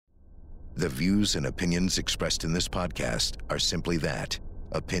The views and opinions expressed in this podcast are simply that,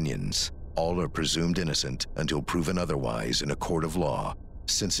 opinions. All are presumed innocent until proven otherwise in a court of law.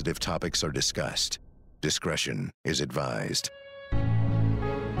 Sensitive topics are discussed. Discretion is advised.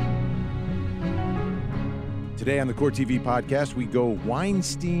 Today on the Court TV podcast, we go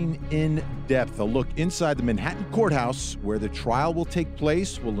Weinstein in depth, a look inside the Manhattan courthouse where the trial will take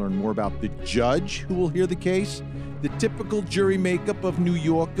place. We'll learn more about the judge who will hear the case, the typical jury makeup of New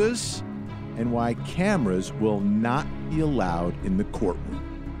Yorkers, and why cameras will not be allowed in the courtroom.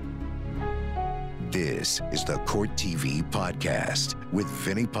 This is the Court TV podcast with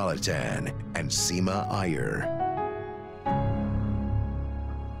Vinnie Politan and Seema Iyer.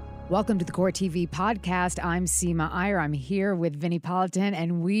 Welcome to the Court TV podcast. I'm Seema Iyer. I'm here with Vinnie Politan,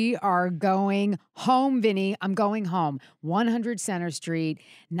 and we are going home, Vinnie. I'm going home. 100 Center Street.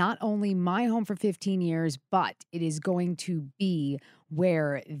 Not only my home for 15 years, but it is going to be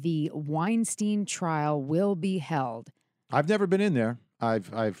where the Weinstein trial will be held. I've never been in there.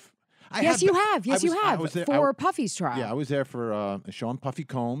 Yes, you have. For Puffy's trial. Yeah, I was there for Sean Puffy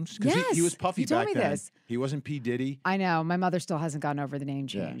Combs. Because yes, he was Puffy you told back me then. this. He wasn't P. Diddy. I know. My mother still hasn't gotten over the name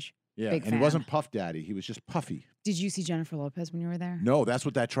change. Yeah, Big and fan. he wasn't Puff Daddy. He was just Puffy. Did you see Jennifer Lopez when you were there? No, that's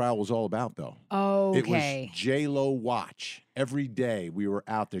what that trial was all about, though. Okay. It was J-Lo watch. Every day we were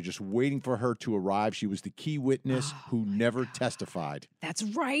out there just waiting for her to arrive. She was the key witness who never testified. That's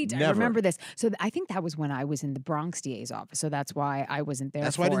right. Never. I remember this. So I think that was when I was in the Bronx DA's office. So that's why I wasn't there.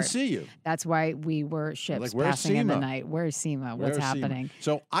 That's why I didn't see you. That's why we were ships Like, passing in the Seema? night. Where's Seema? What's Where's happening? Seema?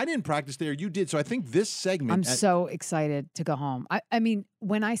 So I didn't practice there. You did. So I think this segment. I'm so excited to go home. I mean,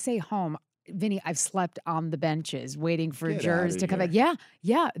 when I say home, Vinny, I've slept on the benches waiting for Get jurors outta to come here. back.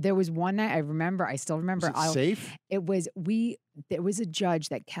 Yeah. There was one night I still remember. Was it safe? There was a judge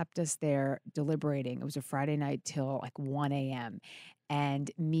that kept us there deliberating. It was a Friday night till like 1 a.m.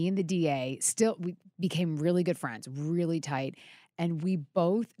 And me and the DA we became really good friends, really tight. And we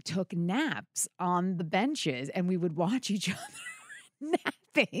both took naps on the benches and we would watch each other napping.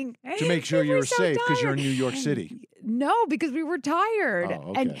 To make sure We you were were so safe because you're in tired. New York City. No, because we were tired.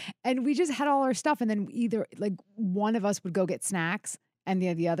 Oh, okay. And we just had all our stuff. And then either like one of us would go get snacks and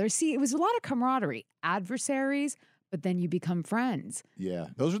the other. See, it was a lot of camaraderie, adversaries, but then you become friends. Yeah,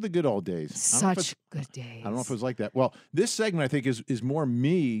 those were the good old days. I don't know if Such good days. I don't know if it was like that. Well, this segment, I think, is more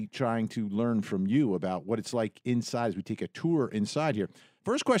me trying to learn from you about what it's like inside as we take a tour inside here.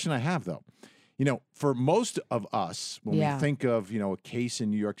 First question I have, though. You know, for most of us, when we think of, a case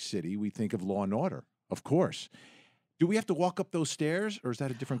in New York City, we think of Law and Order, of course. Do we have to walk up those stairs, or is that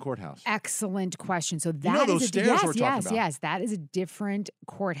a different courthouse? Excellent question. So that know those is stairs we're talking about. Yes, that is a different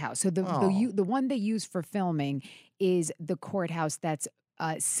courthouse. So the one they use for filming is the courthouse that's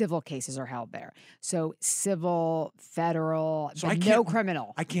civil cases are held there. So civil, federal, So but no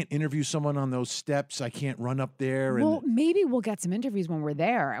criminal. I can't interview someone on those steps. I can't run up there and Well, maybe we'll get some interviews when we're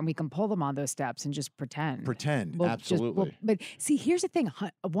there and we can pull them on those steps and just pretend. Absolutely. But see, here's the thing.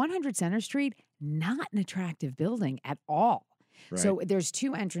 100 Center Street, not an attractive building at all. Right. So there's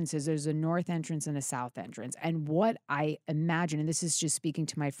two entrances. There's a north entrance and a south entrance. And what I imagine, and this is just speaking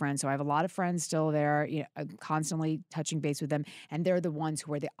to my friends, so I have a lot of friends still there, I'm constantly touching base with them, and they're the ones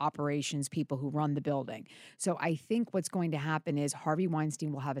who are the operations people who run the building. So I think what's going to happen is Harvey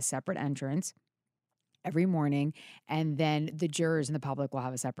Weinstein will have a separate entrance every morning, and then the jurors and the public will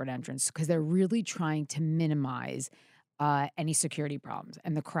have a separate entrance because they're really trying to minimize any security problems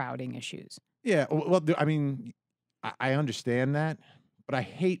and the crowding issues. Yeah, well, I mean, I understand that, but I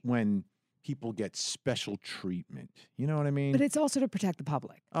hate when people get special treatment. You know what I mean? But it's also to protect the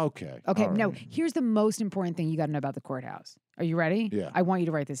public. Okay. Okay, all now right. here's the most important thing you got to know about the courthouse. Are you ready? Yeah. I want you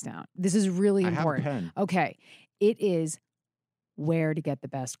to write this down. This is really important. I have a pen. Okay, it is where to get the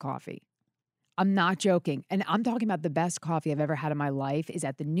best coffee. I'm not joking. And I'm talking about the best coffee I've ever had in my life is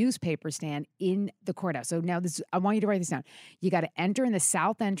at the newspaper stand in the courthouse. So now I want you to write this down. You got to enter in the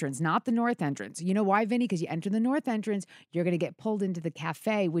south entrance, not the north entrance. You know why, Vinny? Because you enter the north entrance, you're going to get pulled into the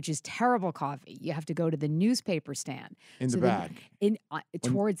cafe, which is terrible coffee. You have to go to the newspaper stand. In the back.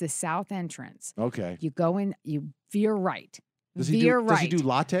 Towards the south entrance. Okay. You go in, you veer right. Does he do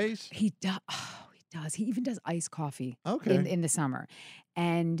lattes? He does. Oh, he does. He even does iced coffee. Okay. In the summer.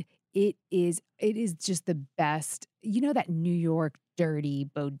 And it is just the best. You know that New York dirty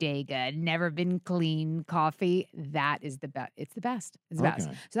bodega, never been clean coffee? That is the best. It's the best. It's the best.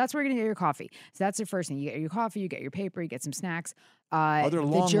 So that's where you're going to get your coffee. So that's the first thing. You get your coffee, you get your paper, you get some snacks. Are there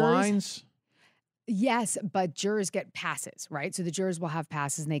long lines? Yes, but jurors get passes, right? So the jurors will have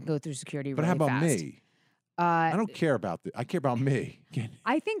passes and they can go through security But really fast. how about me? I don't care about I care about me.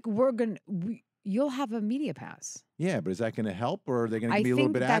 I think we're going to... You'll have a media pass. Yeah, but is that going to help, or are they going to I give me a little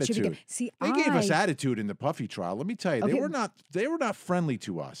think bit of that should be attitude? good. See, They gave us I attitude in the Puffy trial. Let me tell you, Okay. they were not friendly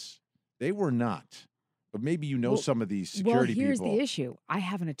to us. They were not. But maybe you know Well- some of these Well, security here's people. the issue. I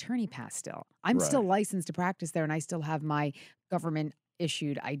have an attorney pass still. I'm still Right. licensed to practice there, and I still have my government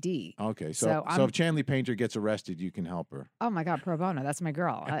issued ID. Okay, So so I'm- if Chanley Painter gets arrested, you can help her. Oh my God, pro bono. That's my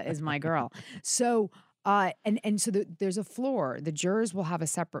girl. Is my girl. So, and so there's a floor. The jurors will have a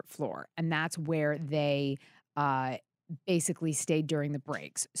separate floor, and that's where they basically stay during the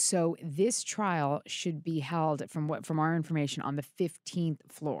breaks. So this trial should be held, from our information, on the 15th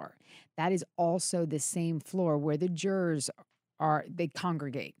floor. That is also the same floor where the jurors they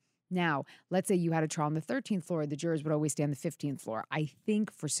congregate. Now, let's say you had a trial on the 13th floor, the jurors would always stay on the 15th floor. I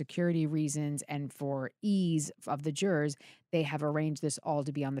think for security reasons and for ease of the jurors, they have arranged this all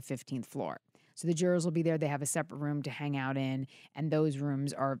to be on the 15th floor. So the jurors will be there. They have a separate room to hang out in, and those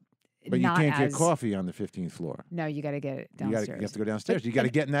rooms are But you not can't get as- coffee on the 15th floor. No, you got to get it You downstairs. have to go downstairs. But- You got to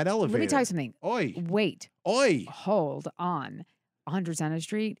and get in that elevator. Let me tell you something. Oi, Wait, oi. hold on. 100 Center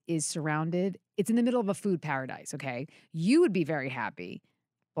Street is surrounded. It's in the middle of a food paradise. Okay, you would be very happy.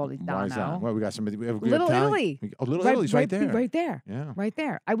 Why is that? Bolitano. Well, we got somebody. We have a good Little Italian- Italy. Oh, Little Italy's right there. Right there. Yeah, Right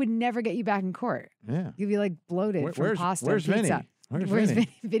there. I would never get you back in court. yeah. You'd be like bloated from pasta. Where's and Vinny? pizza. Where's Vinny?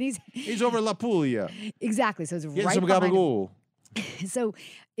 Vinny's? He's over La Puglia. Exactly. So it's Getting right some behind. gabagool. So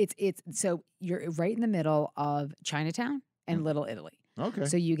so you're right in the middle of Chinatown and Little Italy. Okay.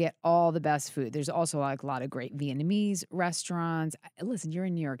 So you get all the best food. There's also like a lot of great Vietnamese restaurants. Listen, you're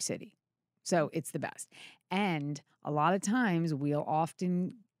in New York City, so it's the best. And a lot of times we'll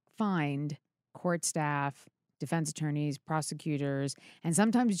often find court staff, defense attorneys, prosecutors, and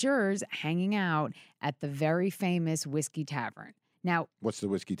sometimes jurors hanging out at the very famous Whiskey Tavern. Now, What's the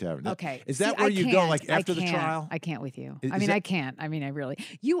Whiskey Tavern? okay. Is see, that where I you go, can't. like, I after the can't. trial? I can't with you. Is I mean, that- I can't. I mean, I really.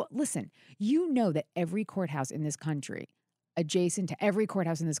 You listen. You know that every courthouse in this country, adjacent to every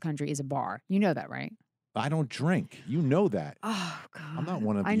courthouse in this country, is a bar. You know that, right? I don't drink. You know that. Oh God, not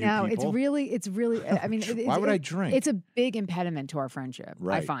one of I you know people. It's really. I mean, Why would I drink? It's a big impediment to our friendship. I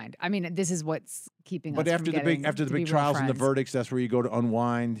Right. find. I mean, this is what's keeping But us. after from the big getting to be real trials and the friends. verdicts, that's where you go to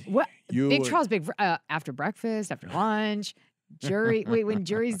unwind. What You big and- trials? Big after breakfast, after lunch. Jury. Wait, when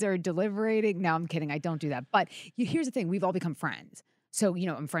juries are deliberating. No, I'm kidding. I don't do that. But here's the thing: we've all become friends. So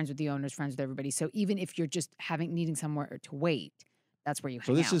I'm friends with the owners, friends with everybody. So even if you're just needing somewhere to wait, that's where you hang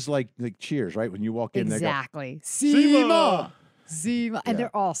So this out. is like Cheers, right? When you walk in, Exactly. Seema! Seema. Yeah. And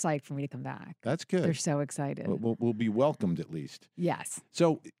they're all psyched for me to come back. they go, "That's They're good. so excited. We'll be welcomed at least." Yes.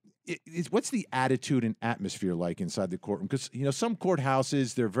 So, what's the attitude and atmosphere like inside the courtroom? Because some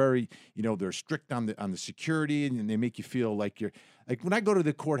courthouses, they're very, they're strict on the security, and they make you feel like you're like when I go to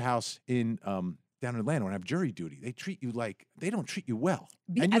the courthouse in down in Atlanta when I have jury duty, they treat you like they don't treat you well.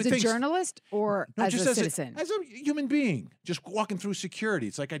 And you As would a think- journalist or No, as just a citizen? as a human being, just walking through security.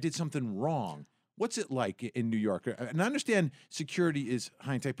 It's like I did something wrong. What's it like in New York? And I understand security is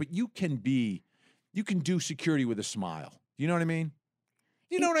high and tight, but you can do security with a smile. You know what I mean?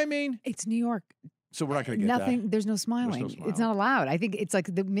 You know what I mean? It's New York. So we're not going to get Nothing. There's no smiling. It's smiling. not allowed. I think it's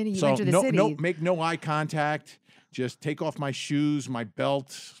like the minute you So enter the city. make no eye contact. Just take off my shoes, my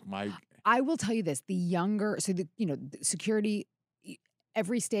belt, my. I will tell you this: the younger, so the security.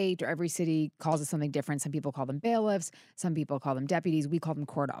 Every state or every city calls it something different. Some people call them bailiffs. Some people call them deputies. We call them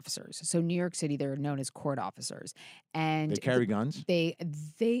court officers. So New York City, they're known as court officers, and They carry guns.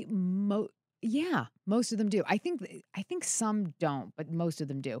 Yeah, most of them do. I think some don't, but most of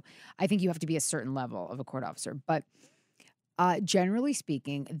them do. I think you have to be a certain level of a court officer, but generally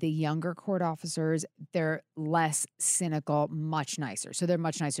speaking, the younger court officers, they're less cynical, much nicer. So they're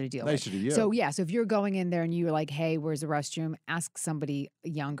much nicer to deal with. Nicer to you. So so if you're going in there and you're like, "Hey, where's the restroom?" Ask somebody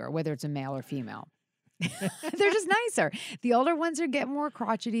younger, whether it's a male or female. They're just nicer. The older ones get more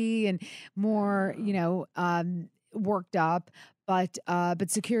crotchety and more, worked up. But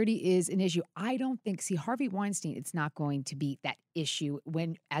security is an issue. I don't think. See, Harvey Weinstein, it's not going to be that issue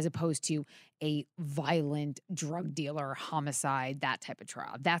as opposed to a violent drug dealer, homicide, that type of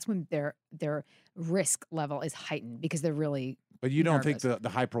trial. That's when their risk level is heightened because they're really. But you don't think nervous. the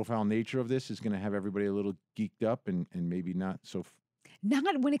high profile nature of this is going to have everybody a little geeked up and maybe not so. Not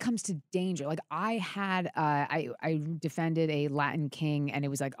when it comes to danger. Like I had, I defended a Latin king, and it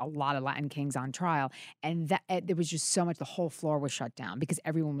was like a lot of Latin kings on trial, and there was just so much. The whole floor was shut down because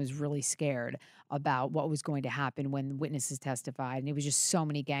everyone was really scared about what was going to happen when witnesses testified, and it was just so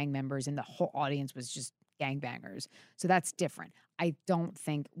many gang members, and the whole audience was just gangbangers. So that's different. I don't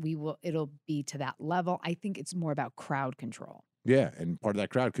think it'll be to that level. I think it's more about crowd control. Yeah, and part of that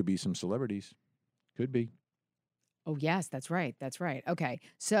crowd could be some celebrities. Could be. Oh, yes, that's right. That's right. Okay.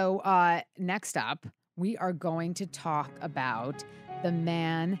 So next up, we are going to talk about the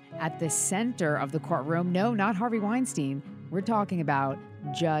man at the center of the courtroom. No, not Harvey Weinstein. We're talking about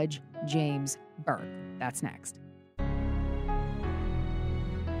Judge James Burke. That's next.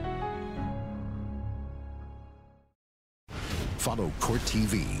 Follow Court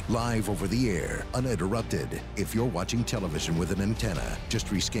TV live over the air, uninterrupted. If you're watching television with an antenna, just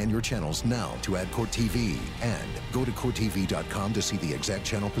rescan your channels now to add Court TV. And go to CourtTV.com to see the exact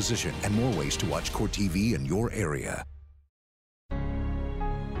channel position and more ways to watch Court TV in your area.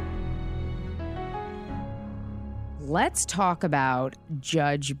 Let's talk about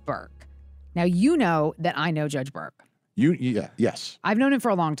Judge Burke. Now, you know that I know Judge Burke. Yes. I've known him for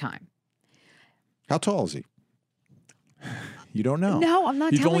a long time. How tall is he? You don't know. No, I'm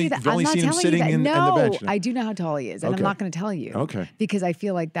not telling you that. You've only I'm not seen him telling sitting you that. in No, the bench. I do know how tall he is, and Okay. I'm not going to tell you. Okay. Because I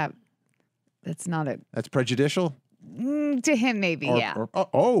feel like that's not it. That's prejudicial? To him, maybe, yeah.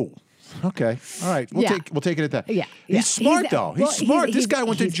 Okay. All right. We'll take it at that. Yeah. He's smart, though. He's smart. This guy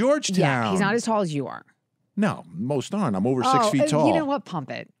went to Georgetown. Yeah, he's not as tall as you are. No, most aren't. I'm over 6 feet tall. You know what? Pump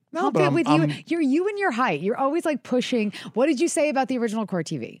it. No, Pump but it with I'm- you. You're you and your height. You're always like pushing. What did you say about the original Court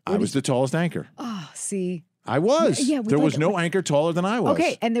TV? I was the tallest anchor. Oh, see. I was. Yeah, with there was like- no anchor taller than I was.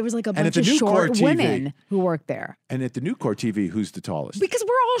 Okay, and there was like a at bunch the of new short Court TV women who worked there. And at the new Court TV, who's the tallest? Because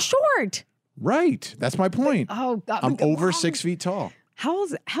we're all short. Right. That's my point. Oh, God. I'm over 6 feet tall. How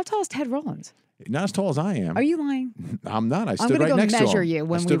tall is Ted Rollins? Not as tall as I am. Are you lying? I'm not. I I'm stood going to right go next to him. measure you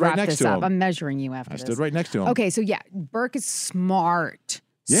when I we stood right wrap next this to up. him. I'm measuring you after I this. stood right next to him. Okay, so yeah, Burke is smart.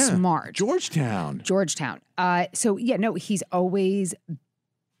 Yeah. Smart. Georgetown. So yeah, no, he's always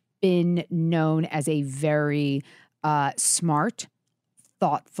been known as a very smart,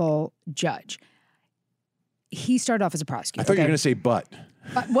 thoughtful judge. He started off as a prosecutor. I thought you were going to say but.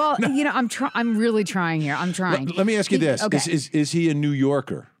 Well, you know, I'm really trying here. I'm trying. Let me ask you this: Okay. is he a New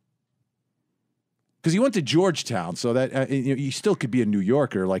Yorker? Because he went to Georgetown, so that he still could be a New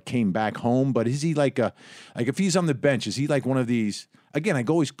Yorker, like came back home. But is he like if he's on the bench, is he like one of these? Again, I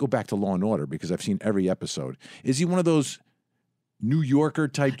always go back to Law and Order because I've seen every episode. Is he one of those New Yorker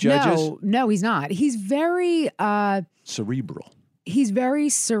type judges? No, he's not. He's very Cerebral. He's very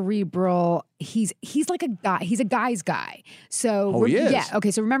cerebral. He's like a guy. He's a guy's guy. So he is? Yeah. Okay.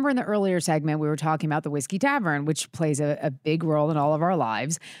 So remember in the earlier segment we were talking about the Whiskey Tavern, which plays a big role in all of our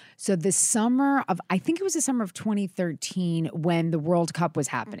lives. So I think it was the summer of 2013 when the World Cup was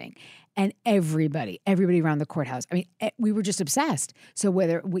happening, and everybody around the courthouse. I mean, we were just obsessed. So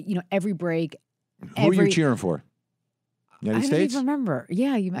every break. Who are you cheering for? United I States? don't even remember.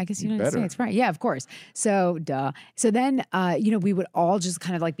 Yeah, I guess United better. States, right? Yeah, of course. So, duh. So then, we would all just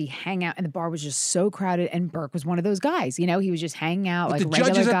kind of like be hang out, and the bar was just so crowded. And Burke was one of those guys. You know, he was just hanging out But like a the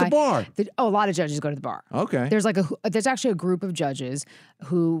regular judges guy. at the bar. A lot of judges go to the bar. Okay. There's actually a group of judges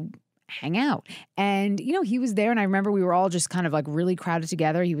who hang out, and he was there. And I remember we were all just kind of like really crowded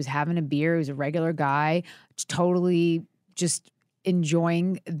together. He was having a beer. He was a regular guy, totally just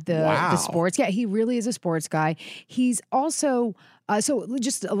enjoying the sports. Yeah, he really is a sports guy. He's also so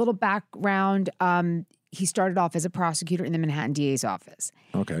just a little background. He started off as a prosecutor in the Manhattan DA's office.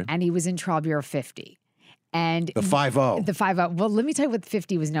 Okay. And he was in Trial Bureau 50. And The 5-0. The 5-0. Well, let me tell you what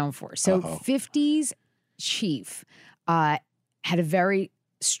 50 was known for. So 50's chief had a very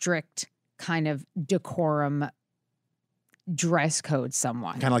strict kind of decorum dress code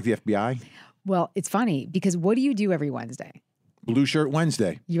somewhat. Kind of like the FBI. Well, it's funny because what do you do every Wednesday? Blue Shirt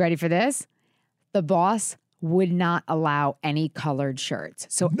Wednesday. You ready for this? The boss would not allow any colored shirts.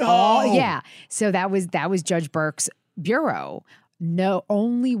 So So that was Judge Burke's bureau. No,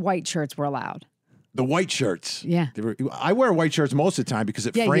 only white shirts were allowed. The white shirts. Yeah. I wear white shirts most of the time because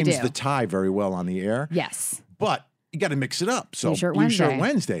it Yeah, you frames do. the tie very well on the air. Yes. But you got to mix it up. So Blue Shirt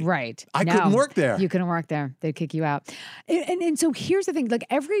Wednesday. Right. I No, couldn't work there. You couldn't work there. They'd kick you out. And so here's the thing. Like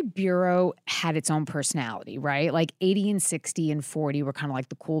every bureau had its own personality, right? Like 80 and 60 and 40 were kind of like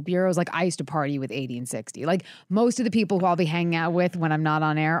the cool bureaus. Like I used to party with 80 and 60. Like most of the people who I'll be hanging out with when I'm not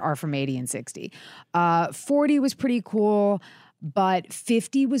on air are from 80 and 60. 40 was pretty cool. But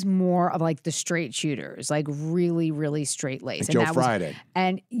 50 was more of like the straight shooters, like really, really straight lace. Like Joe Friday.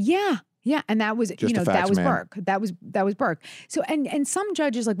 And yeah, and that was Just a that facts was man. Burke. That was Burke. So and some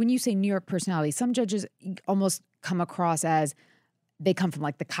judges, like when you say New York personality, some judges almost come across as they come from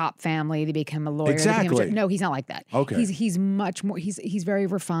like the cop family. They become a lawyer. Exactly. No, he's not like that. Okay. He's much more. He's very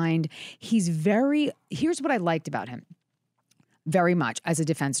refined. Here's what I liked about him. Very much as a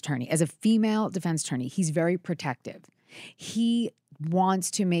defense attorney, as a female defense attorney, he's very protective. He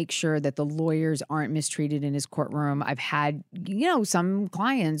wants to make sure that the lawyers aren't mistreated in his courtroom. I've had, some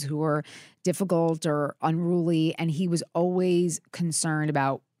clients who are difficult or unruly, and he was always concerned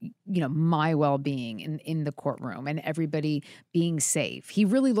about, my well-being in the courtroom and everybody being safe. He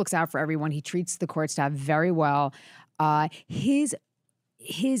really looks out for everyone. He treats the court staff very well. His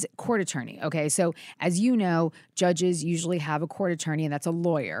court attorney. Okay. So as you know, judges usually have a court attorney, and that's a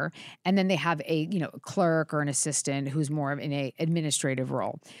lawyer. And then they have a clerk or an assistant who's more of in a administrative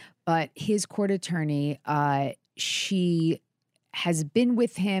role. But his court attorney, she has been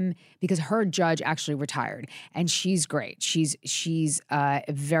with him because her judge actually retired, and she's great. She's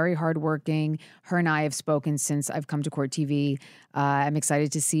very hardworking. Her and I have spoken since I've come to Court TV. I'm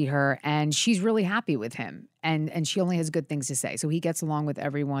excited to see her, and she's really happy with him, and she only has good things to say. So he gets along with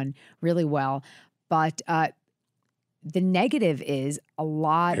everyone really well. But the negative is a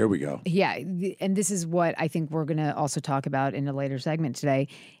lot. Here we go. Yeah, and this is what I think we're going to also talk about in a later segment today.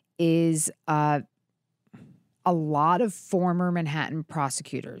 Is a lot of former Manhattan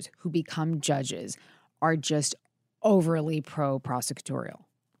prosecutors who become judges are just overly pro-prosecutorial.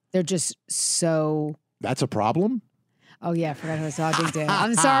 They're just so... That's a problem? Oh, yeah, I forgot who I was talking to.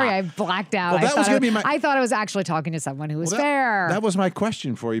 I'm sorry, I blacked out. Well, I thought I was actually talking to someone who was fair. That was my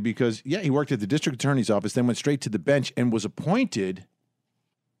question for you because, he worked at the district attorney's office, then went straight to the bench and was appointed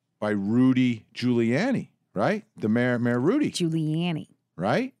by Rudy Giuliani, right? The Mayor Rudy. Giuliani.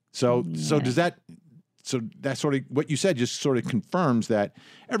 Right? So does that... So that sort of what you said just sort of confirms that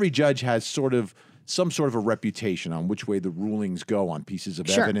every judge has some sort of a reputation on which way the rulings go on pieces of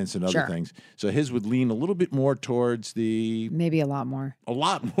evidence and other things. So his would lean a little bit more towards maybe a lot more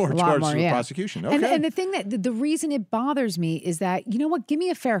towards the prosecution. Okay. And the thing the reason it bothers me is that, you know what? Give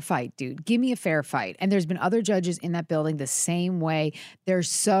me a fair fight, dude. Give me a fair fight. And there's been other judges in that building the same way. They're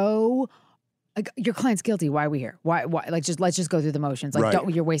so... Like, your client's guilty. Why are we here? Why? Let's just go through the motions. Like,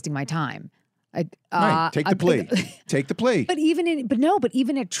 you're wasting my time. Right. Take the plea. Take the plea. But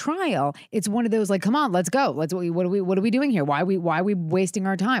even at trial, it's one of those like, come on, let's go. What are we doing here? Why are we wasting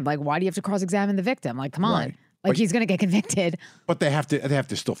our time? Like, why do you have to cross-examine the victim? Like, come on. Right. Like, he's going to get convicted. But they have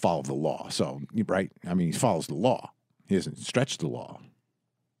to still follow the law. So, right? I mean, he follows the law. He doesn't stretch the law.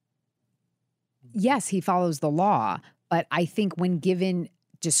 Yes, he follows the law, but I think when given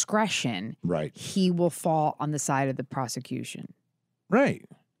discretion, right, he will fall on the side of the prosecution. Right.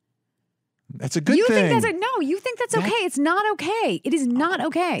 That's a good thing. You think that's okay. It's not okay. It is not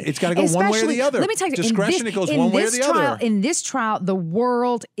okay. It's got to go one way or the other. Let me tell you, discretion, it goes one way or the other. In this trial, the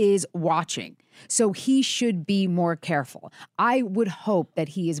world is watching. So he should be more careful. I would hope that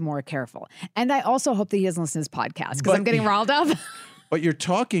he is more careful. And I also hope that he doesn't listen to this podcast because I'm getting riled up. But you're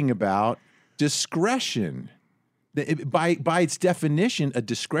talking about discretion. By its definition, a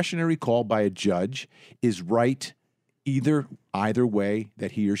discretionary call by a judge is right either way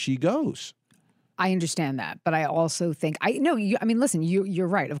that he or she goes. I understand that, but I also think listen, you're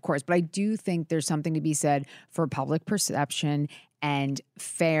right, of course, but I do think there's something to be said for public perception and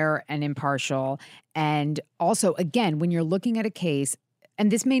fair and impartial. And also, again, when you're looking at a case,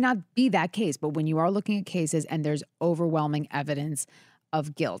 and this may not be that case, but when you are looking at cases and there's overwhelming evidence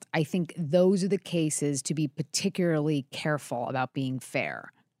of guilt, I think those are the cases to be particularly careful about being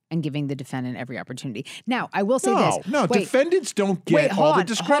fair and giving the defendant every opportunity. Now, I will say this. No, defendants don't get all the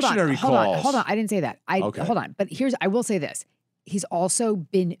discretionary calls. Hold on. I didn't say that. Hold on. But I will say this. He's also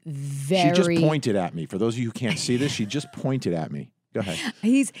been very... She just pointed at me. For those of you who can't see this, she just pointed at me. Go ahead.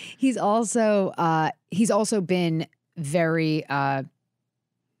 He's also been very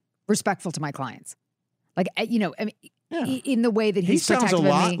respectful to my clients. Like, in the way that he's protective of me.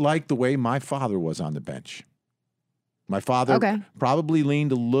 He sounds a lot like the way my father was on the bench. My father probably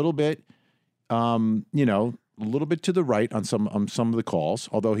leaned a little bit, a little bit to the right on some of the calls,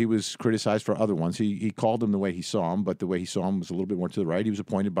 although he was criticized for other ones. He called him the way he saw him, but the way he saw him was a little bit more to the right. He was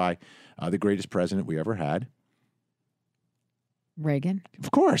appointed by the greatest president we ever had. Reagan?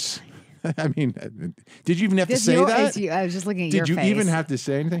 Of course. I mean, did you even have to say that? I was just looking at your face. Did you even have to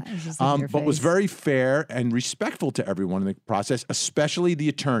say anything? I was just looking at your face. But was very fair and respectful to everyone in the process, especially the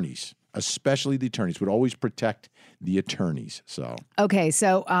attorneys. Would always protect the attorneys. So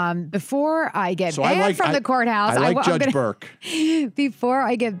before I get banned from the courthouse, I like Judge Burke. Before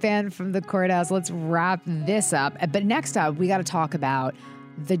I get banned from the courthouse, let's wrap this up. But next up, we got to talk about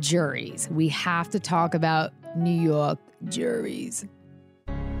the juries. We have to talk about New York juries.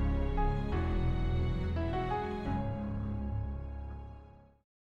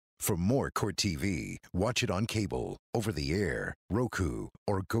 For more Court TV, watch it on cable, over the air, Roku,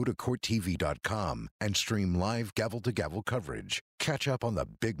 or go to CourtTV.com and stream live gavel-to-gavel coverage. Catch up on the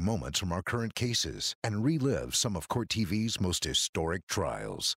big moments from our current cases and relive some of Court TV's most historic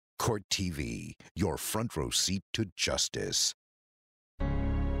trials. Court TV, your front row seat to justice.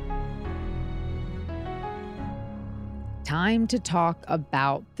 Time to talk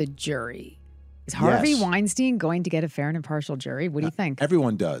about the jury. Is Harvey Yes. Weinstein going to get a fair and impartial jury? What do you think?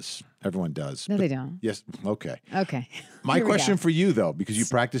 Everyone does. Everyone does. No, But- they don't. Yes. Okay. Okay. My Here we question go. for you, though, because you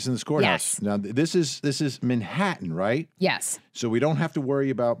practice in this courthouse. Yes. Now, this is Manhattan, right? Yes. So we don't have to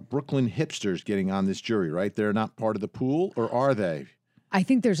worry about Brooklyn hipsters getting on this jury, right? They're not part of the pool, or are they? I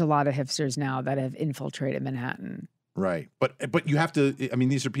think there's a lot of hipsters now that have infiltrated Manhattan. Right. But you have to. I mean,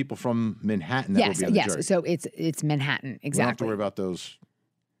 these are people from Manhattan that Yes. will be on the Yes. jury. So it's Manhattan. We don't have to Exactly. worry about those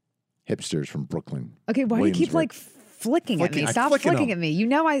hipsters from Brooklyn. Okay. Why do you keep Williamsburg. like flicking at me? Flicking- I'm Stop flicking flicking them. at me. You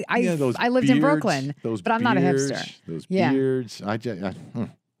know Yeah, those I lived in beards, Brooklyn, those but I'm not a beards, hipster. Those Yeah. beards. I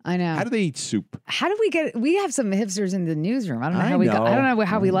know. How do they eat soup? How do we have some hipsters in the newsroom? I don't know I how we got, I don't know. know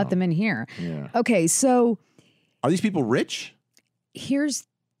how we I let know. them in here. Yeah. Okay, so Are these people rich? here's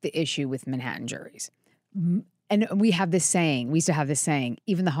the issue with Manhattan juries. And we have this saying, we used to have this saying,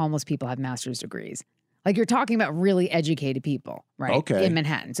 even the homeless people have master's degrees. Like you're talking about really educated people, right? Okay. In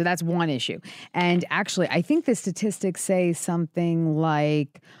Manhattan. So that's one issue. And actually, I think the statistics say something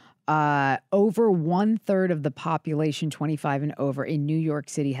like over 1/3 of the population 25 and over in New York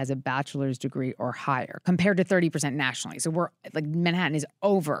City has a bachelor's degree or higher, compared to 30% nationally. So we're like Manhattan is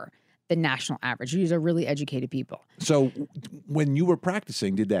over the national average. These are really educated people. So when you were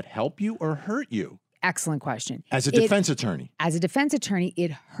practicing, did that help you or hurt you Excellent question. as a defense attorney? As a defense attorney,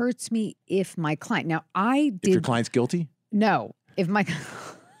 it hurts me if my client. Now, If your client's guilty? no, if my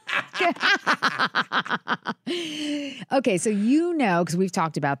okay, so you know, because we've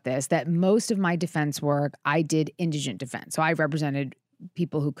talked about this, that most of my defense work, I did indigent defense. So I represented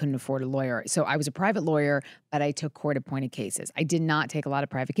people who couldn't afford a lawyer. So I was a private lawyer, but I took court-appointed cases. I did not take a lot of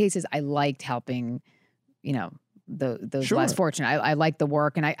private cases. I liked helping, you know, those Sure. less fortunate. I liked the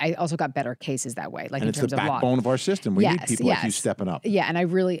work, and I also got better cases that way, like And in it's the terms of law. backbone of our system. We need Yes, people like you yes. stepping up. Yeah, and I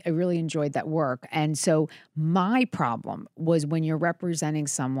really enjoyed that work. And so my problem was when you're representing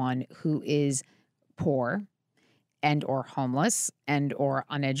someone who is poor and or homeless and or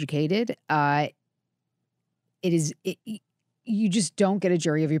uneducated, you just don't get a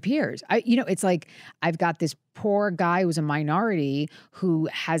jury of your peers. It's like I've got this poor guy who's a minority who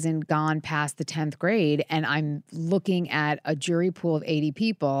hasn't gone past the 10th grade, and I'm looking at a jury pool of 80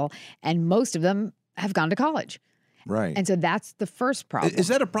 people, and most of them have gone to college. Right. And so that's the first problem. Is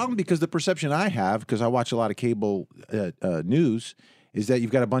that a problem? Because the perception I have, because I watch a lot of cable news, is that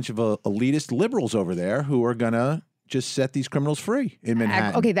you've got a bunch of elitist liberals over there who are going to just set these criminals free in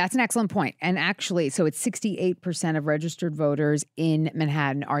Manhattan. Okay, that's an excellent point. And actually, so it's 68% of registered voters in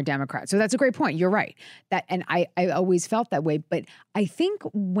Manhattan are Democrats. So that's a great point. You're right. And I always felt that way. But I think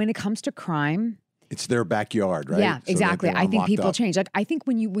when it comes to crime, It's their backyard, right? yeah, So that exactly. they're I think locked people up. change. Like I think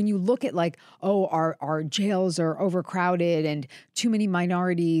when you look at like, oh, our jails are overcrowded and too many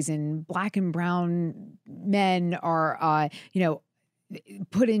minorities and black and brown men are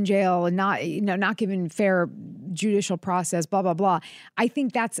put in jail and not given fair judicial process, blah blah blah. I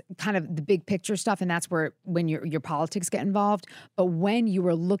think that's kind of the big picture stuff, and that's where when your politics get involved. But when you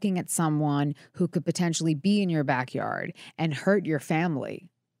are looking at someone who could potentially be in your backyard and hurt your family,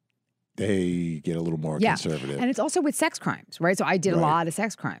 They get a little more conservative. and it's also with sex crimes, right? So I did a Right. lot of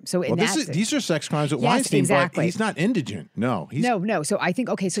sex crimes. So in Well, that these are sex crimes with Yes, Weinstein, exactly. but he's not indigent. No, he's no. So I think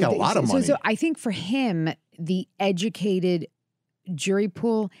okay. So got a lot of so money. I think for him, the educated jury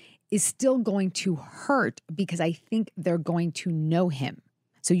pool is still going to hurt because I think they're going to know him.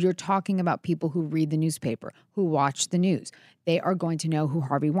 So you're talking about people who read the newspaper, who watch the news. They are going to know who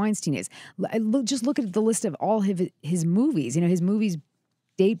Harvey Weinstein is. Just look at the list of all his movies. His movies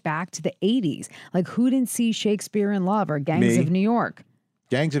date back to the 80s. Like who didn't see Shakespeare in Love or Gangs Me. of New York?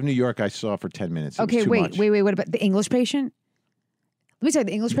 Gangs of New York. I saw for 10 minutes. It was Okay, too wait. much. What about The English Patient? Let me tell you,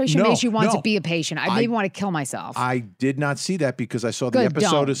 The English Patient No, makes you want no. to be a patient. I maybe want to kill myself. I did not see that because I saw the Good,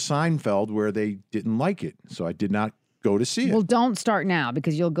 episode don't. of Seinfeld where they didn't like it, so I did not go to see it. Well, don't start now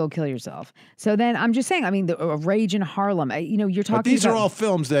because you'll go kill yourself. So then I'm just saying, the Rage in Harlem, you're talking But these about, are all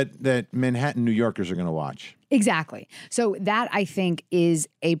films that Manhattan New Yorkers are going to watch. Exactly. So that I think is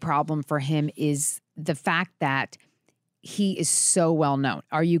a problem for him is the fact that he is so well known.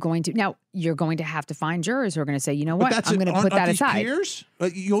 Are you going to now? You're going to have to find jurors who are going to say, you know what? I'm going to put that these aside. Peers?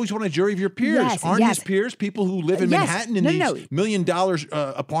 You always want a jury of your peers. Yes, Aren't yes. his peers people who live in Yes. Manhattan in No, these no. $1 million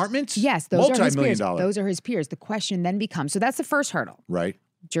apartments? Yes, those are his multi-million peers. dollar. Those are his peers. The question then becomes, so that's the first hurdle. Right.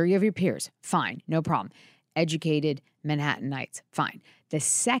 jury of your peers, fine, no problem. Educated Manhattanites, fine. The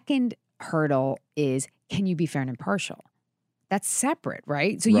second hurdle is, can you be fair and impartial? That's separate,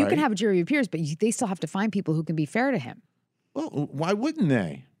 right? So you can Right. have a jury of your peers, but they still have to find people who can be fair to him. Well, why wouldn't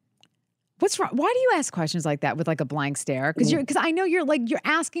they? What's wrong? Why do you ask questions like that with like a blank stare? Because I know you're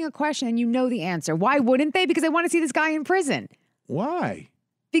asking a question and you know the answer. Why wouldn't they? Because they want to see this guy in prison. Why?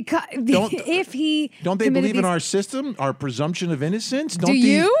 Because if he Don't they committed believe in these- our system, our presumption of innocence? Do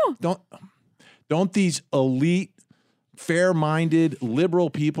you? Don't these elite, fair-minded, liberal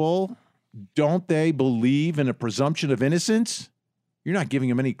people, don't they believe in a presumption of innocence? You're not giving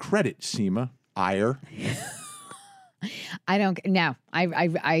them any credit, Seema Iyer. I don't. No,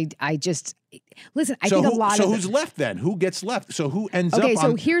 I just listen. I think a lot so of who's left then? Who gets left? So who ends Okay, up? so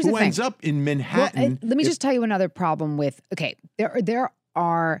on, here's the who thing. ends up in Manhattan? Let me just tell you another problem with. Okay, there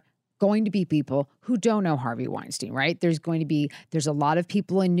are going to be people who don't know Harvey Weinstein, right? There's a lot of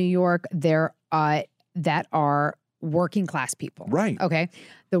people in New York there that are working class people, Right. Okay,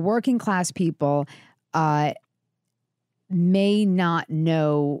 the working class people may not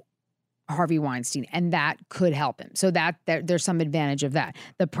know Harvey Weinstein, and that could help him. So there's some advantage of that.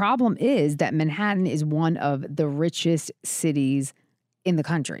 The problem is that Manhattan is one of the richest cities in the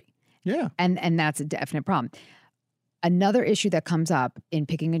country. Yeah. And that's a definite problem. Another issue that comes up in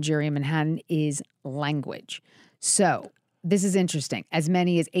picking a jury in Manhattan is language. So this is interesting. As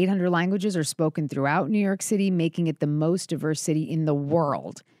many as 800 languages are spoken throughout New York City, making it the most diverse city in the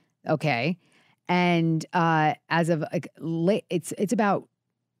world. Okay. And as of it's about,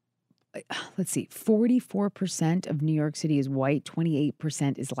 let's see, 44% of New York City is white,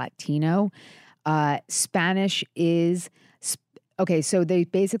 28% is Latino. Spanish is, okay, so they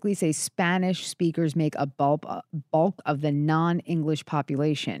basically say Spanish speakers make a bulk of the non-English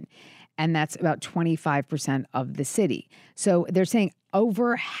population, and that's about 25% of the city. So they're saying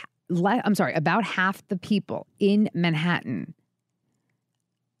about half the people in Manhattan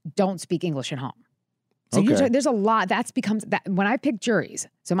don't speak English at home. So Okay. there's a lot becomes that when I pick juries.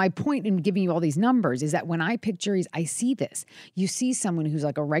 So my point in giving you all these numbers is that when I pick juries, I see this. You see someone who's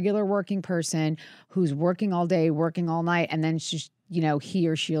like a regular working person who's working all day, working all night, and then he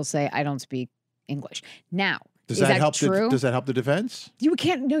or she'll say, "I don't speak English." Now, Does is that that help? true? Does that help the defense? You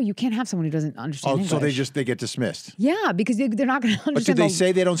can't have someone who doesn't understand English. So they get dismissed. Yeah, because they're not going to understand. But did they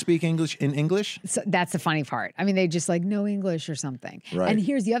say they don't speak English in English? So that's the funny part. I mean, they just like no English or something. Right. And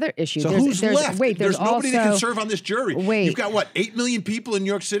here's the other issue. So who's left? Wait, there's nobody that also- can serve on this jury. Wait. You've got what, 8 million people in New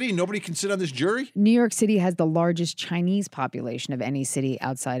York City and nobody can sit on this jury? New York City has the largest Chinese population of any city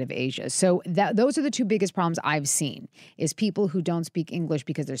outside of Asia. So those are the two biggest problems I've seen is people who don't speak English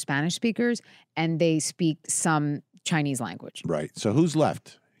because they're Spanish speakers and they speak some Chinese language. Right. So who's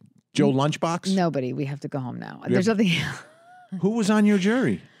left? Joe Lunchbox? Nobody. We have to go home now. There's nothing Who was on your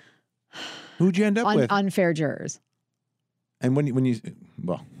jury? Who'd you end up with? unfair jurors. And when you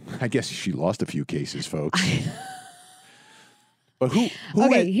well, I guess she lost a few cases, folks. But who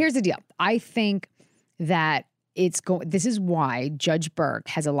Okay, here's the deal. I think that this is why Judge Burke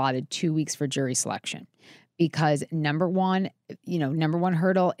has allotted 2 weeks for jury selection. Because number one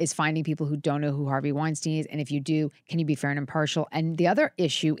hurdle is finding people who don't know who Harvey Weinstein is. And if you do, can you be fair and impartial? And the other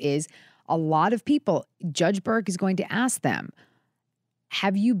issue is a lot of people, Judge Burke is going to ask them,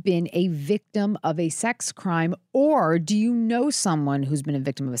 have you been a victim of a sex crime or do you know someone who's been a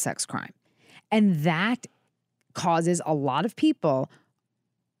victim of a sex crime? And that causes a lot of people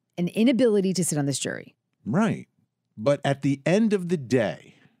an inability to sit on this jury. Right. But at the end of the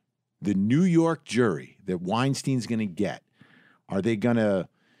day, the New York jury that Weinstein's going to get, are they going to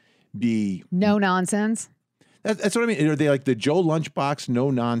be No nonsense. That's what I mean. Are they like the Joe Lunchbox, no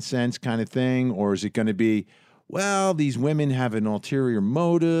nonsense kind of thing? Or is it going to be, well, these women have an ulterior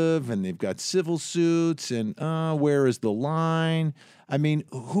motive and they've got civil suits and where is the line? I mean,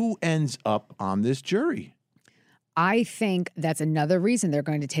 who ends up on this jury? I think that's another reason they're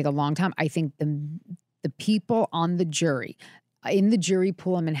going to take a long time. I think the people on the jury, in the jury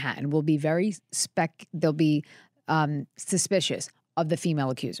pool in Manhattan, will be they'll be suspicious of the female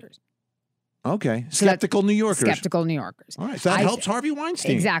accusers. Okay. Skeptical New Yorkers. Skeptical New Yorkers. All right. So that helps Harvey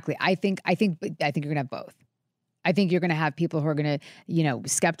Weinstein. Exactly. I think you're going to have both. I think you're going to have people who are going to,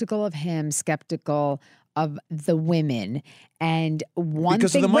 skeptical of him, skeptical of the women. And one Because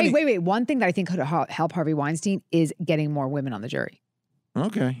of thing, the money. wait. One thing that I think could help Harvey Weinstein is getting more women on the jury.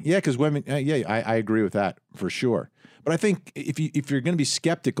 Okay. Yeah, because women, I agree with that for sure. But I think if you're going to be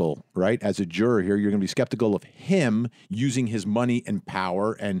skeptical, right, as a juror here, you're going to be skeptical of him using his money and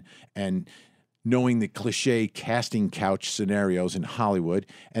power and knowing the cliche casting couch scenarios in Hollywood.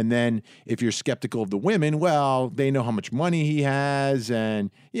 And then if you're skeptical of the women, well, they know how much money he has. And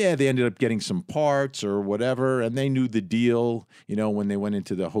yeah, they ended up getting some parts or whatever. And they knew the deal, when they went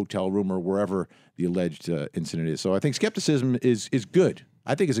into the hotel room or wherever the alleged incident is. So I think skepticism is good.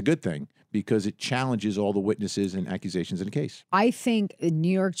 I think it's a good thing because it challenges all the witnesses and accusations in a case. I think the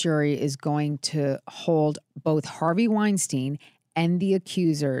New York jury is going to hold both Harvey Weinstein and the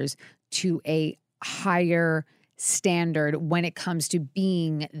accusers to a higher standard when it comes to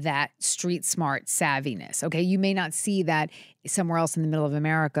being that street smart savviness. Okay, you may not see that somewhere else in the middle of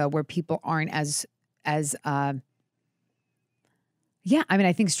America where people aren't as I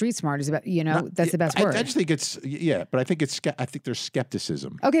think street smart is about, that's the best word. I just think but I think there's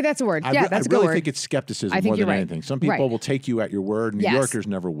skepticism. Okay, that's a word. Yeah, that's a good word. I really word. think it's skepticism more than anything. Some people will take you at your word. New Yorkers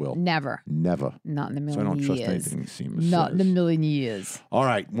never will. Never. Never. Not in a million years. So I don't trust anything Seema says. Not in a million years. All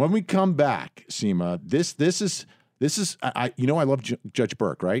right, when we come back, Seema, this is I love Judge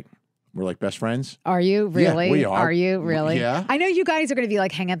Burke, right? We're like best friends. Are you really? Yeah, we are. Are you really? Yeah. I know you guys are going to be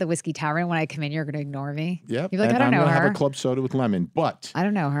like hang at the Whiskey Tavern. When I come in, you're going to ignore me. Yep. You're like, I don't know her. I'm going to have a club soda with lemon, but I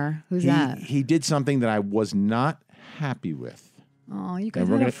don't know her. Who's that? He did something that I was not happy with. Oh, you guys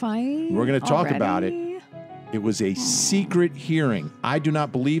had a fight? We're going to talk about it. It was a secret hearing. I do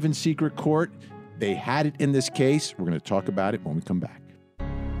not believe in secret court. They had it in this case. We're going to talk about it when we come back.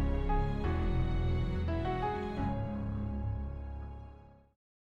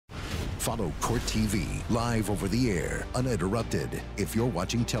 Follow Court TV live over the air, uninterrupted. If you're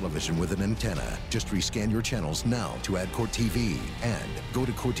watching television with an antenna, just rescan your channels now to add Court TV. And go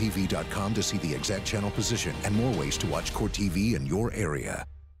to CourtTV.com to see the exact channel position and more ways to watch Court TV in your area.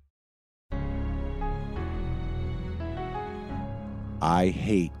 I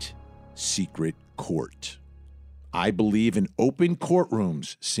hate secret court. I believe in open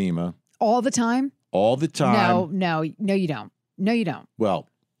courtrooms, Seema. All the time? All the time. No, you don't. No, you don't. Well,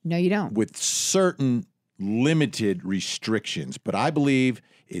 no, you don't. With certain limited restrictions. But I believe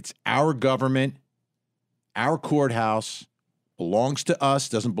it's our government, our courthouse, belongs to us,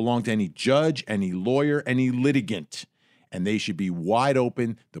 doesn't belong to any judge, any lawyer, any litigant. And they should be wide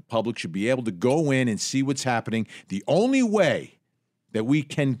open. The public should be able to go in and see what's happening. The only way that we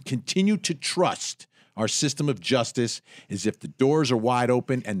can continue to trust our system of justice is if the doors are wide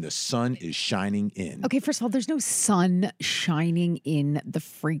open and the sun is shining in. Okay, first of all, there's no sun shining in the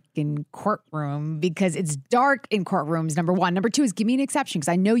freaking courtroom because it's dark in courtrooms, number one. Number two is give me an exception because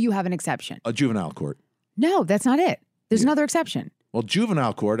I know you have an exception. A juvenile court. No, that's not it. There's another exception. Well,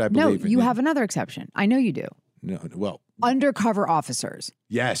 juvenile court, I believe. No, you have another exception. I know you do. No, well. Undercover officers.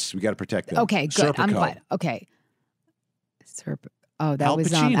 Yes, we got to protect them. Okay, good. I'm glad. Okay. Oh, that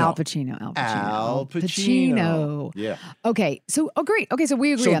was Al Pacino. Al Pacino. Yeah. Okay. So, great. Okay, so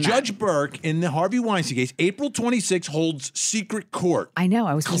we agree on that. So Judge Burke in the Harvey Weinstein case, April 26 holds secret court. I know.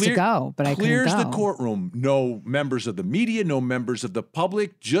 I was supposed to go, but I couldn't go. Clears the courtroom. No members of the media, no members of the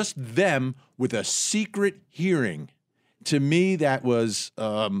public, just them with a secret hearing. To me, that was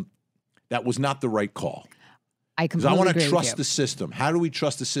not the right call. I completely agree. I want to trust the system. How do we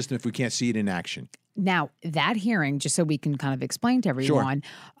trust the system if we can't see it in action? Now, that hearing, just so we can kind of explain to everyone,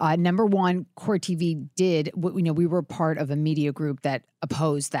 number one, Court TV did, we were part of a media group that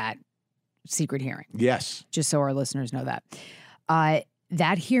opposed that secret hearing. Yes. Just so our listeners know that.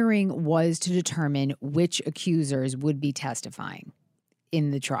 That hearing was to determine which accusers would be testifying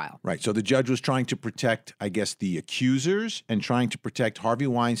in the trial. Right. So the judge was trying to protect, I guess, the accusers and trying to protect Harvey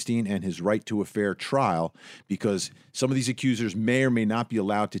Weinstein and his right to a fair trial because some of these accusers may or may not be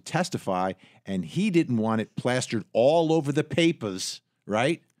allowed to testify, and he didn't want it plastered all over the papers,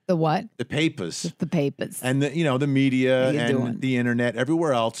 right? The what? The papers. The papers. And the media and the internet,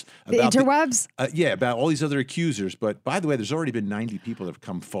 everywhere else. The interwebs? About all these other accusers. But by the way, there's already been 90 people that have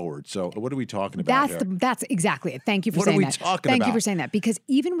come forward. So what are we talking about That's exactly it. Thank you for saying that. What are we talking about? Thank you for saying that. Because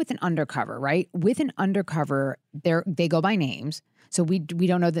even with an undercover, right? With an undercover, they go by names. So we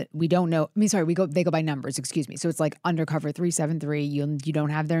don't know that we don't know. They go by numbers. Excuse me. So it's like undercover 373. You don't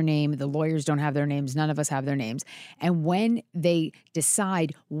have their name. The lawyers don't have their names. None of us have their names. And when they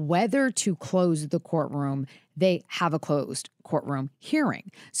decide whether to close the courtroom, they have a closed courtroom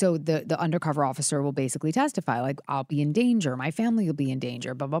hearing. So the undercover officer will basically testify like, I'll be in danger. My family will be in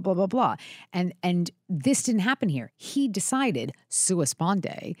danger. Blah blah blah blah blah. And this didn't happen here. He decided sua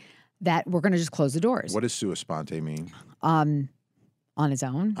sponte that we're going to just close the doors. What does sua sponte mean? On his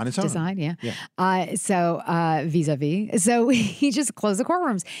own. On his own. Decide, yeah. So vis-a-vis. So he just closed the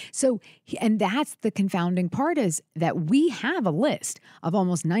courtrooms. And that's the confounding part is that we have a list of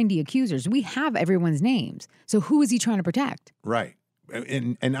almost 90 accusers. We have everyone's names. So who is he trying to protect? Right.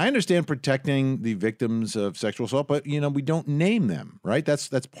 and I understand protecting the victims of sexual assault, but we don't name them, right? That's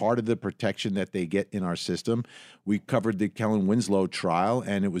part of the protection that they get in our system. We covered the Kellen Winslow trial,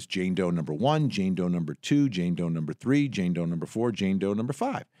 and it was Jane Doe number 1, Jane Doe number 2, Jane Doe number 3, Jane Doe number 4, Jane Doe number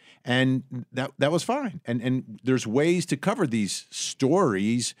 5. And that was fine. And there's ways to cover these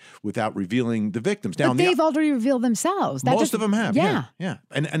stories without revealing the victims. Now, but they've already revealed themselves. Most of them have. Yeah.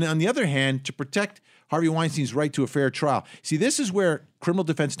 And on the other hand, to protect Harvey Weinstein's right to a fair trial. See, this is where criminal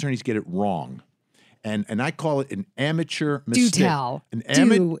defense attorneys get it wrong. And I call it an amateur mistake. Do tell. An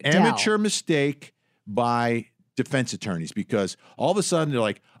amateur mistake by defense attorneys, because all of a sudden they're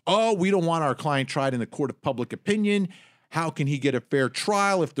like, oh, we don't want our client tried in the court of public opinion. How can he get a fair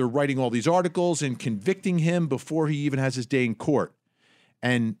trial if they're writing all these articles and convicting him before he even has his day in court?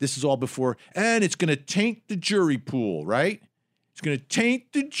 And this is all before, and it's going to taint the jury pool, right? It's going to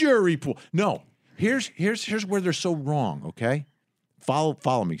taint the jury pool. No, here's where they're so wrong, okay?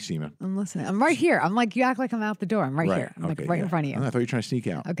 Follow me, Seema. I'm listening. I'm right here. I'm like, you act like I'm out the door. I'm right here. I'm like right in front of you. I thought you were trying to sneak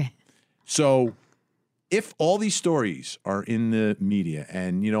out. Okay. So if all these stories are in the media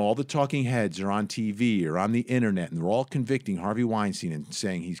and, all the talking heads are on TV or on the internet and they're all convicting Harvey Weinstein and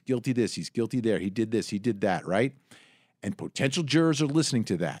saying he's guilty this, he's guilty there, he did this, he did that, right? And potential jurors are listening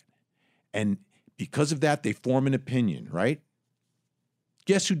to that. And because of that, they form an opinion, right?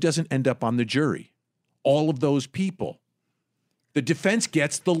 Guess who doesn't end up on the jury? All of those people. The defense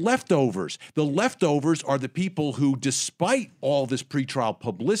gets the leftovers. The leftovers are the people who, despite all this pretrial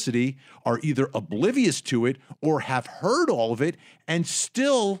publicity, are either oblivious to it or have heard all of it and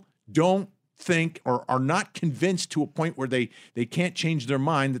still don't think or are not convinced to a point where they can't change their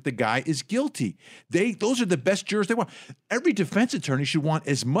mind that the guy is guilty. Those are the best jurors they want. Every defense attorney should want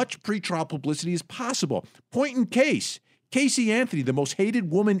as much pretrial publicity as possible. Point in case, Casey Anthony, the most hated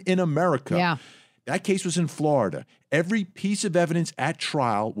woman in America. Yeah. That case was in Florida. Every piece of evidence at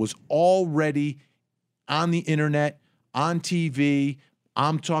trial was already on the internet, on TV.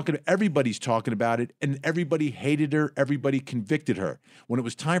 Everybody's talking about it, and everybody hated her. Everybody convicted her. When it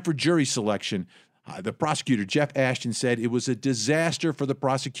was time for jury selection, the prosecutor, Jeff Ashton, said it was a disaster for the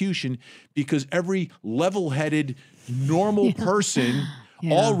prosecution because every level-headed, normal person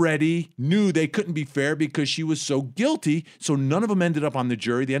already knew they couldn't be fair because she was so guilty. So none of them ended up on the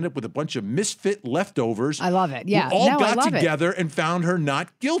jury. They ended up with a bunch of misfit leftovers. I love it. Yeah. Who all got together and found her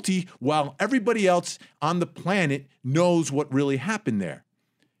not guilty while everybody else on the planet knows what really happened there.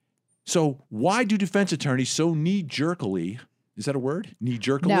 So why do defense attorneys so knee-jerkily, is that a word?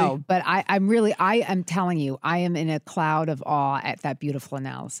 Knee-jerkily? No, but I am telling you, I am in a cloud of awe at that beautiful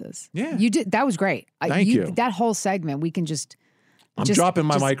analysis. Yeah. You did. That was great. Thank you. That whole segment, we can just... I'm dropping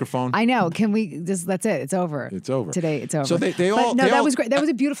my microphone. I know. Can we just, that's it. It's over. It's over. Today, it's over. So that was great. That was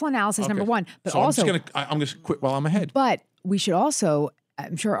a beautiful analysis, number one. But so also... I'm just going to quit while I'm ahead. But we should also,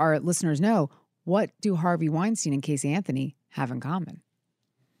 I'm sure our listeners know, what do Harvey Weinstein and Casey Anthony have in common?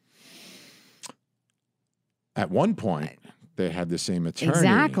 At one point, they had the same attorney,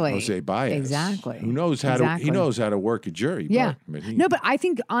 exactly. Jose Baez. Exactly. Who knows how to? He knows how to work a jury. Yeah. But but I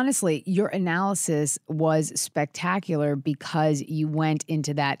think honestly, your analysis was spectacular because you went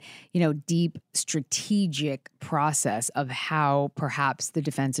into that, deep strategic process of how perhaps the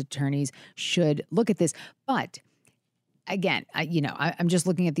defense attorneys should look at this, but. Again, I'm just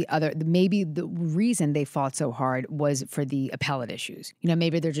looking at maybe the reason they fought so hard was for the appellate issues.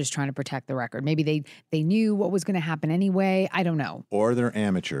 Maybe they're just trying to protect the record. Maybe they knew what was going to happen anyway. I don't know. Or they're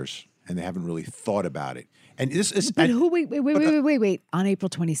amateurs and they haven't really thought about it. And this is. But wait. On April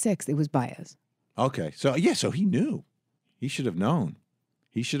 26th, it was Baez. Okay. So he knew. He should have known.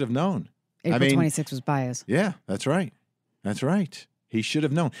 April 26th was Baez. Yeah, that's right. That's right. He should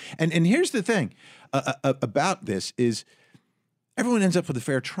have known. And here's the thing about this is everyone ends up with a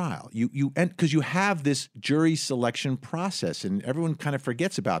fair trial. Because you have this jury selection process, and everyone kind of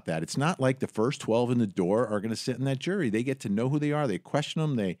forgets about that. It's not like the first 12 in the door are going to sit in that jury. They get to know who they are. They question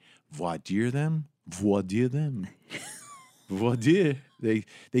them. They voir dire them. Voir dire them. Voir dire.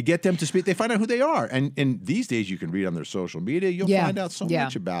 They get them to speak. They find out who they are. And these days you can read on their social media. You'll find out so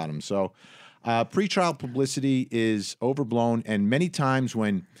much about them. So pretrial publicity is overblown, and many times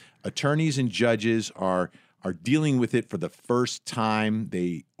when attorneys and judges are dealing with it for the first time,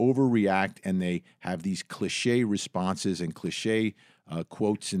 they overreact and they have these cliche responses and cliche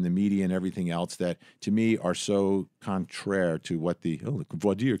quotes in the media and everything else that, to me, are so contraire to what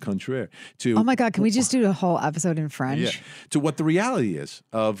contraire to. Oh my God! Can we just do a whole episode in French? Yeah, to what the reality is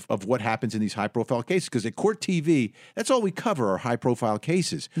of what happens in these high-profile cases. Because at court TV, that's all we cover are high-profile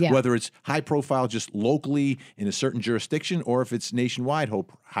cases. Yeah. Whether it's high-profile just locally in a certain jurisdiction, or if it's nationwide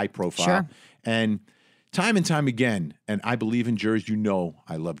high-profile. Sure. And time and time again, and I believe in juries. You know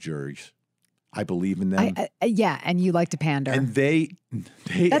I love juries. I believe in them. Yeah, and you like to pander. And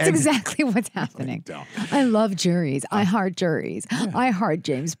That's exactly what's happening. I love juries. I heart juries. Yeah. I heart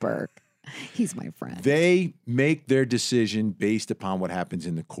James Burke. He's my friend. They make their decision based upon what happens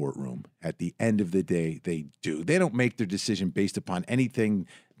in the courtroom. At the end of the day, they do. They don't make their decision based upon anything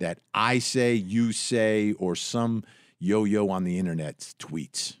that I say, you say, or some yo-yo on the internet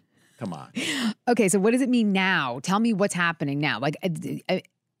tweets. Come on. Okay, so what does it mean now? Tell me what's happening now. Like,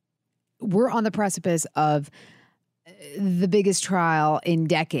 we're on the precipice of the biggest trial in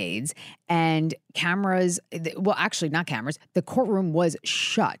decades, and cameras, well, actually not cameras, the courtroom was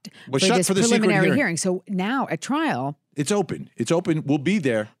shut for this preliminary hearing. So now at trial, it's open. It's open. We'll be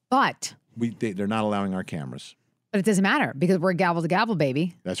there. But they're not allowing our cameras. But it doesn't matter because we're gavel to gavel,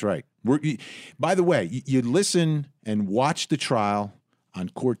 baby. That's right. By the way, you listen and watch the trial on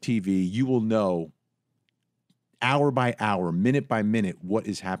Court TV, you will know hour by hour, minute by minute, what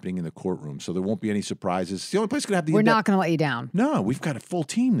is happening in the courtroom. So there won't be any surprises. It's the only place going to have the We're not going to let you down. No, we've got a full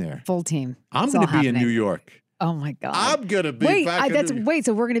team there. Full team. I'm going to be in New York. Oh my God. I'm going to be Wait,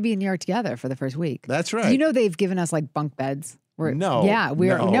 so we're going to be in New York together for the first week. That's right. You know they've given us like bunk beds. No. Yeah, it's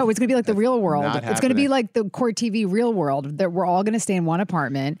going to be like the real world. It's going to be like the Court TV real world that we're all going to stay in one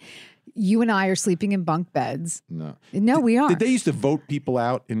apartment. You and I are sleeping in bunk beds. No, we are. Did they used to vote people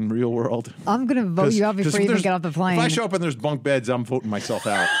out in real world? I'm going to vote you out before you even get off the plane. If I show up and there's bunk beds, I'm voting myself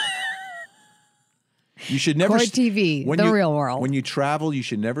out. You should never Court TV, real world. When you travel, you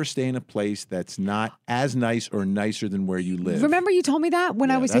should never stay in a place that's not as nice or nicer than where you live. Remember you told me that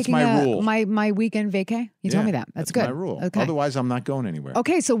when I was taking my weekend vacay? You told me that. That's good. My rule. Okay. Otherwise, I'm not going anywhere.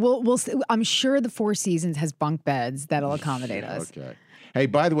 Okay, so we'll I'm sure the Four Seasons has bunk beds that'll accommodate us. Okay. Hey,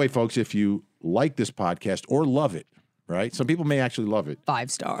 by the way, folks, if you like this podcast or love it, right? Some people may actually love it.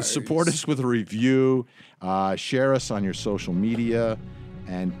 5 stars. Support us with a review. Share us on your social media.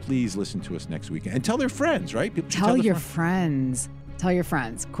 And please listen to us next week. And tell their friends, right? Tell your friends. Tell your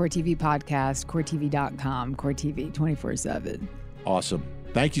friends. Court TV Podcast, CourtTV.com, Court TV 24/7. Awesome.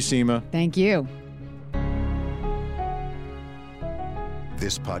 Thank you, Seema. Thank you.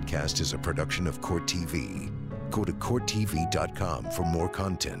 This podcast is a production of Court TV. Go to CourtTV.com for more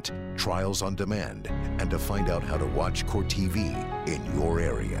content, trials on demand, and to find out how to watch Court TV in your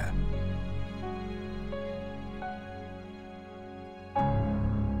area.